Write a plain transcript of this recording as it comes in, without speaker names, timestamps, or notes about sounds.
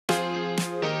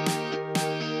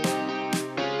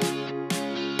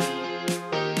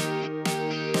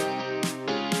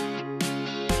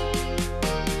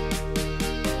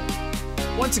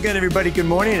Once again, everybody, good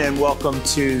morning and welcome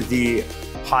to the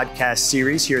podcast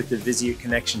series here at the Vizient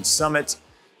Connection Summit.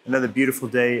 Another beautiful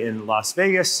day in Las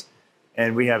Vegas,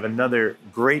 and we have another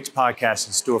great podcast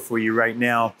in store for you right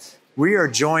now. We are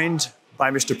joined by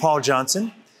Mr. Paul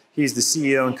Johnson. He's the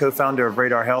CEO and co-founder of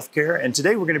Radar Healthcare, and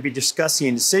today we're going to be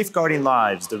discussing safeguarding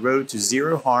lives, the road to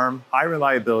zero harm, high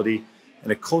reliability,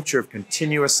 and a culture of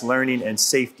continuous learning and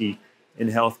safety in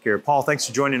healthcare. Paul, thanks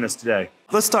for joining us today.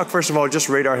 Let's talk first of all, just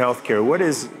Radar Healthcare. What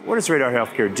does Radar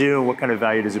Healthcare do, and what kind of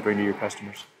value does it bring to your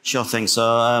customers? Sure thing.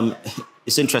 So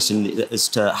it's interesting as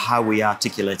to how we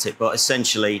articulate it, but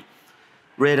essentially,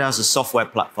 Radar is a software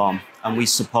platform, and we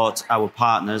support our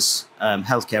partners,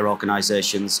 healthcare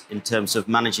organizations, in terms of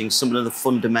managing some of the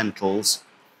fundamentals.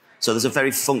 So there's a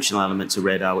very functional element to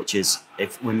Radar, which is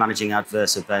if we're managing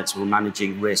adverse events, we're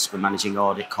managing risk, we're managing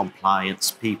audit,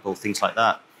 compliance, people, things like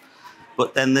that.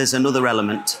 But then there's another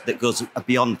element that goes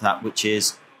beyond that, which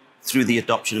is through the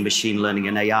adoption of machine learning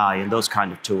and AI and those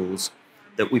kind of tools,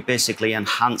 that we basically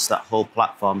enhance that whole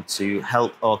platform to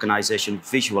help organizations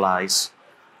visualize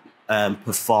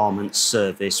performance,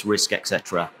 service, risk,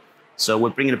 etc. So we're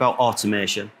bringing about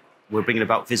automation, we're bringing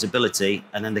about visibility,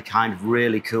 and then the kind of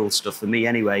really cool stuff for me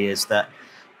anyway is that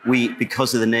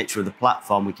because of the nature of the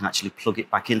platform, we can actually plug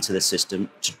it back into the system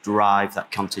to drive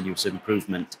that continuous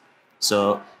improvement.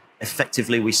 So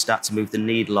effectively, we start to move the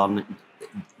needle on.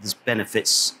 There's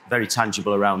benefits very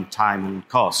tangible around time and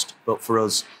cost, but for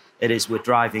us, we're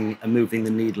driving and moving the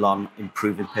needle on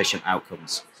improving patient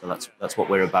outcomes. So that's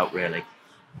what we're about, really.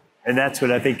 And that's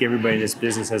what I think everybody in this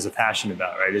business has a passion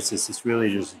about, right? It's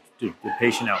really just the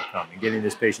patient outcome and getting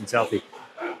these patients healthy.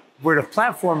 Where a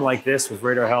platform like this with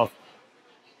Radar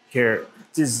Healthcare,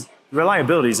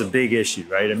 reliability is a big issue,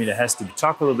 right? I mean, it has to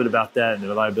talk a little bit about that and the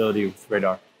reliability with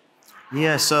Radar.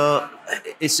 Yeah, so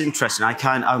it's interesting.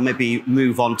 I'll maybe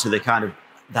move on to the kind of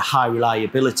the high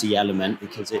reliability element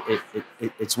because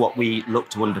it's what we look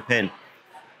to underpin.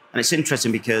 And it's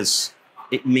interesting because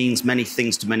it means many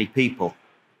things to many people.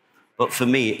 But for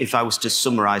me, if I was to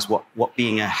summarize what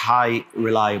being a high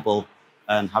reliable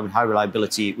and having high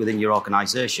reliability within your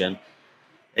organization,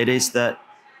 it is that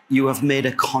you have made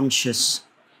a conscious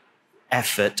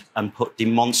effort and put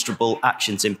demonstrable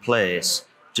actions in place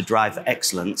to drive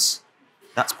excellence.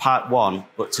 That's part one,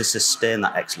 but to sustain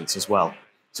that excellence as well.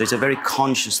 So it's a very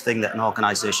conscious thing that an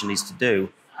organization needs to do,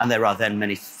 and there are then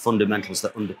many fundamentals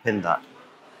that underpin that.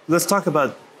 Let's talk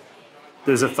about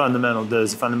those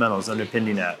fundamentals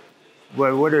underpinning that.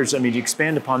 You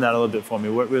expand upon that a little bit for me.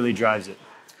 What really drives it?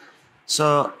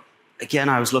 So again,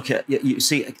 I was looking at, you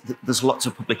see, there's lots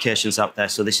of publications out there,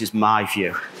 so this is my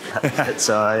view.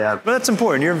 But that's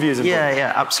important, your view is important.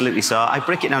 Yeah, absolutely. So I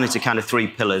break it down into kind of three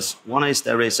pillars. One is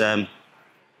there is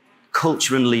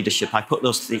culture and leadership. I put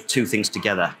those two things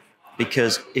together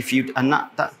because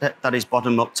that is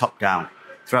bottom up, top down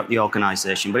throughout the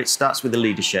organization, but it starts with the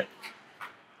leadership.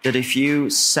 That if you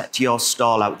set your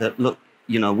stall out that, look,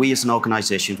 we as an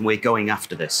organization, we're going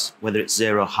after this, whether it's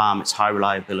zero harm, it's high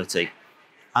reliability.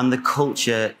 And the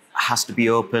culture has to be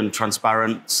open,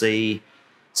 transparency,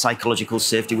 psychological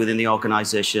safety within the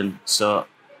organization. So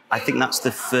I think that's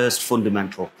the first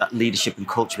fundamental, that leadership and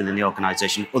culture within the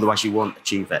organization. Otherwise, you won't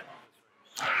achieve it.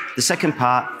 The second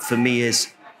part for me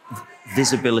is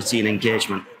visibility and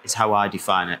engagement is how I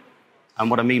define it.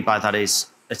 And what I mean by that is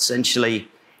essentially,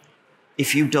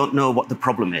 if you don't know what the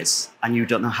problem is and you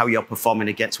don't know how you're performing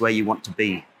against where you want to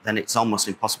be, then it's almost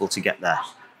impossible to get there.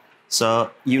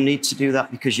 So you need to do that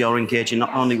because you're engaging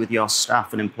not only with your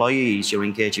staff and employees, you're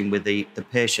engaging with the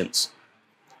patients.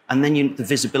 And then the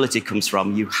visibility comes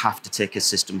from, you have to take a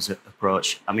systems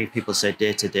approach. I mean, people say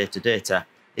data, data, data.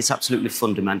 It's absolutely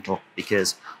fundamental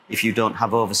because if you don't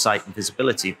have oversight and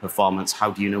visibility of performance,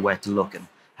 how do you know where to look? And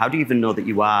how do you even know that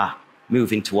you are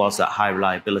moving towards that high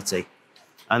reliability?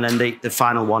 And then the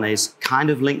final one is kind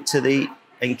of linked to the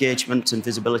engagement and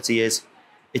visibility is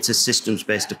it's a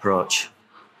systems-based approach.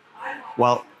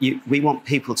 Well, we want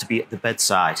people to be at the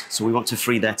bedside, so we want to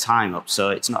free their time up. So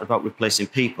it's not about replacing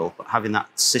people, but having that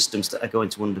systems that are going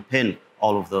to underpin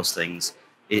all of those things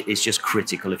is just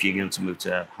critical if you're going to move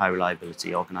to a high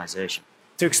reliability organization.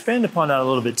 To expand upon that a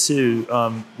little bit too,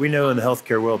 we know in the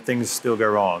healthcare world things still go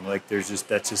wrong. Like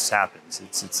that just happens.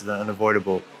 It's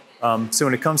unavoidable. So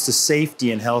when it comes to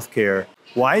safety in healthcare,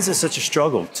 why is it such a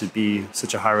struggle to be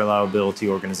such a high reliability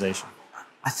organization?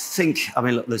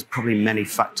 Look, there's probably many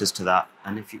factors to that.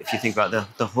 And if you think about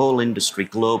the whole industry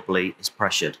globally is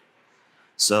pressured.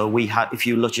 So if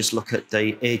you just look at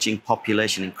the aging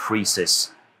population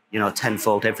increases,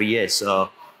 tenfold every year. So,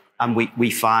 and we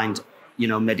find,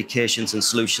 medications and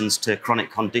solutions to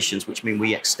chronic conditions, which mean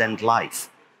we extend life.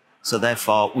 So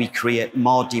therefore, we create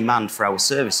more demand for our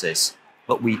services,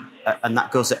 but and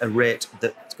that goes at a rate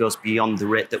that goes beyond the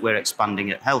rate that we're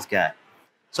expanding at healthcare.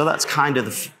 So that's kind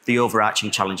of the overarching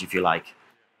challenge, if you like.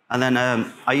 And then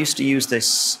I used to use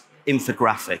this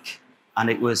infographic, and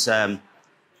it was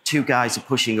two guys are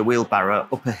pushing a wheelbarrow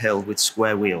up a hill with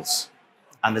square wheels.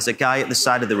 And there's a guy at the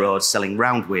side of the road selling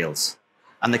round wheels.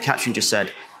 And the caption just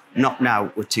said, "Not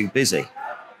now, we're too busy."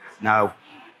 Now,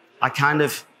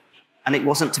 and it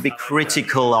wasn't to be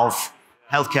critical of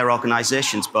healthcare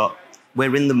organisations, but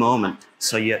we're in the moment.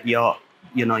 So you're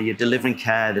delivering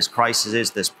care, there's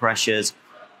crises, there's pressures,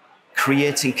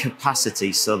 creating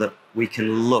capacity so that we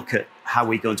can look at how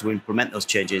we're going to implement those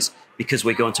changes because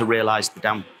we're going to realise the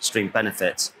downstream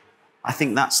benefits. I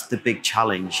think that's the big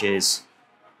challenge, is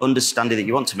understanding that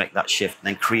you want to make that shift and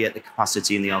then create the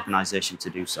capacity in the organisation to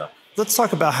do so. Let's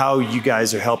talk about how you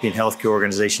guys are helping healthcare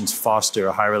organizations foster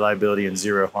a high reliability and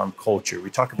zero harm culture.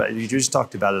 You just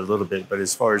talked about it a little bit, but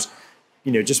as far as,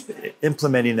 just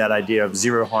implementing that idea of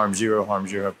zero harm, zero harm,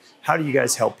 zero harm, how do you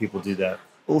guys help people do that?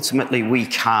 Ultimately, we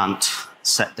can't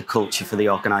set the culture for the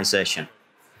organisation,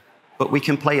 but we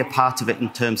can play a part of it in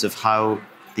terms of how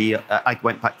I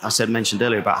went back, mentioned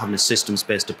earlier about having a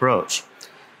systems-based approach.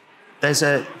 There's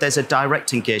a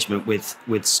direct engagement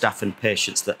with staff and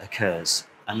patients that occurs.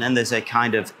 And then there's a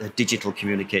kind of a digital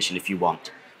communication, if you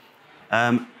want.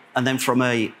 And then from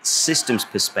a systems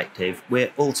perspective,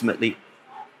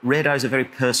 Radar is a very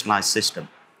personalized system.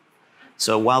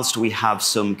 So whilst we have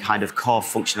some kind of core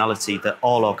functionality that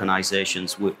all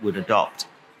organizations would adopt,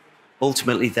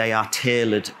 ultimately they are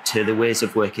tailored to the ways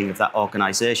of working of that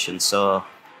organization. So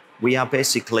we are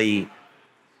basically,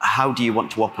 how do you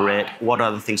want to operate? What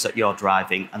are the things that you're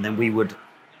driving? And then we would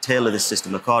tailor the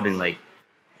system accordingly.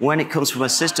 When it comes from a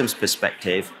systems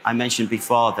perspective, I mentioned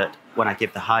before that when I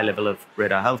give the high level of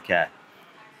Radar Healthcare,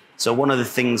 so one of the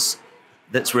things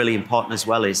that's really important as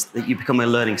well is that you become a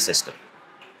learning system.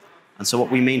 And so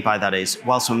what we mean by that is,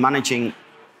 whilst we're managing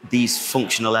these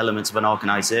functional elements of an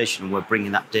organization, we're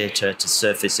bringing that data to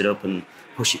surface it up and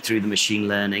push it through the machine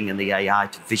learning and the AI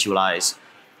to visualize.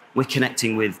 We're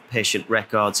connecting with patient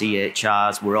records,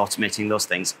 EHRs, we're automating those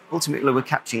things. Ultimately, we're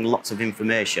capturing lots of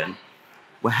information.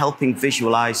 We're helping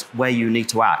visualize where you need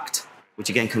to act, which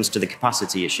again comes to the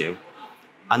capacity issue.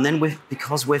 And then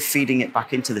because we're feeding it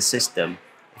back into the system,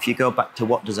 if you go back to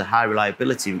what does a high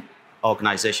reliability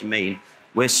organization mean,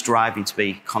 we're striving to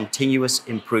be continuous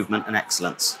improvement and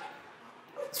excellence.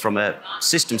 From a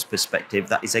systems perspective,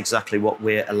 that is exactly what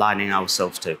we're aligning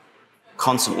ourselves to.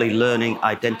 Constantly learning,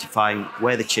 identifying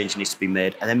where the change needs to be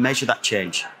made, and then measure that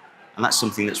change. And that's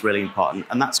something that's really important.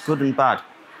 And that's good and bad.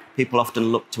 People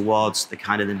often look towards the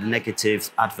kind of the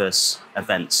negative, adverse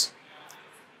events.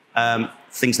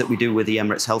 Things that we do with the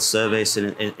Emirates Health Service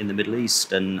in the Middle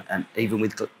East, and even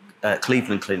with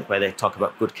Cleveland Clinic, where they talk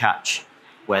about good catch,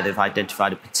 where they've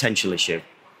identified a potential issue.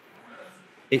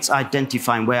 It's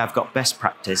identifying where I've got best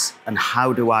practice and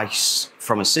how do I,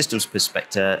 from a systems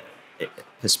perspective,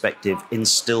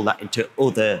 instill that into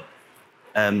other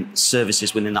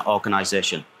services within that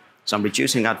organisation. So I'm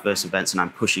reducing adverse events and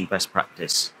I'm pushing best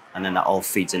practice. And then that all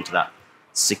feeds into that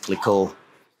cyclical,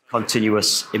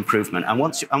 continuous improvement. And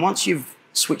once you've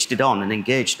switched it on and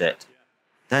engaged it,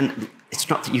 then it's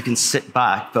not that you can sit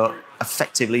back, but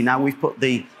effectively now we've put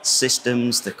the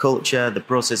systems, the culture, the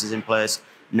processes in place.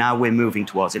 Now we're moving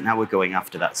towards it. Now we're going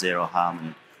after that zero harm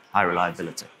and high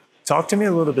reliability. Talk to me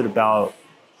a little bit about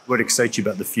what excites you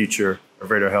about the future of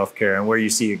Radar Healthcare and where you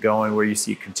see it going, where you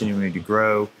see it continuing to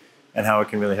grow, and how it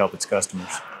can really help its customers.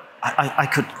 I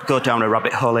could go down a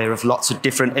rabbit hole here of lots of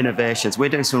different innovations. We're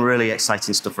doing some really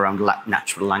exciting stuff around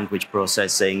natural language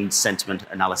processing, sentiment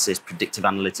analysis, predictive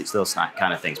analytics, those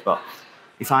kind of things. But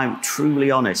if I'm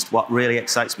truly honest, what really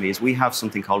excites me is we have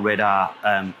something called Radar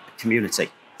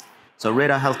Community. So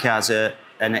Radar Healthcare has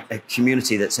a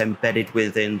community that's embedded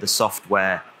within the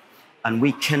software, and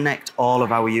we connect all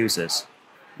of our users.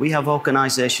 We have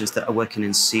organizations that are working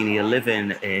in senior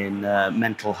living, in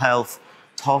mental health,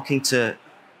 talking to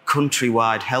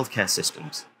countrywide healthcare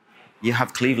systems. You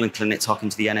have Cleveland Clinic talking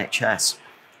to the NHS.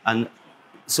 And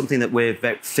something that we're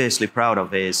very fiercely proud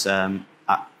of is,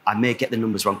 I may get the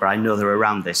numbers wrong, but I know they're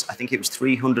around this. I think it was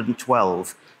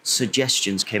 312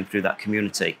 suggestions came through that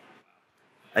community.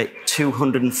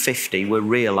 250 were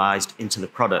realized into the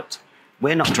product.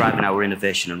 We're not driving our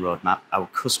innovation and roadmap, our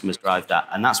customers drive that.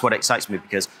 And that's what excites me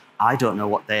because I don't know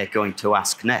what they're going to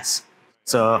ask next.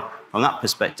 So from that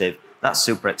perspective, that's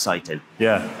super exciting.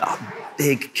 Yeah. A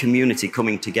big community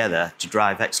coming together to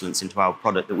drive excellence into our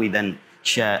product that we then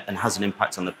share and has an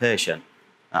impact on the patient.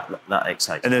 that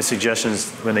excites And me. those suggestions,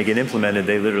 when they get implemented,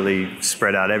 they literally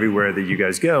spread out everywhere that you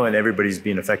guys go, and everybody's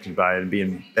being affected by it and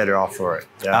being better off for it.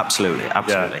 Yeah. Absolutely,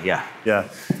 yeah. Yeah,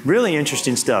 really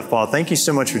interesting stuff, Paul. Thank you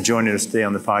so much for joining us today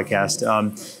on the podcast.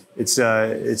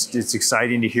 It's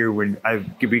exciting to hear when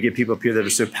we get people up here that are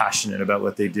so passionate about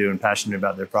what they do and passionate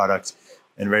about their products.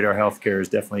 And Radar Healthcare is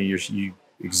definitely you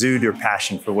exude your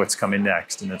passion for what's coming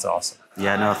next, and that's awesome.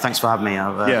 Yeah, no, thanks for having me.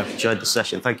 I've enjoyed the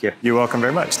session. Thank you. You're welcome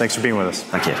very much. Thanks for being with us.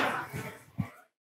 Thank you.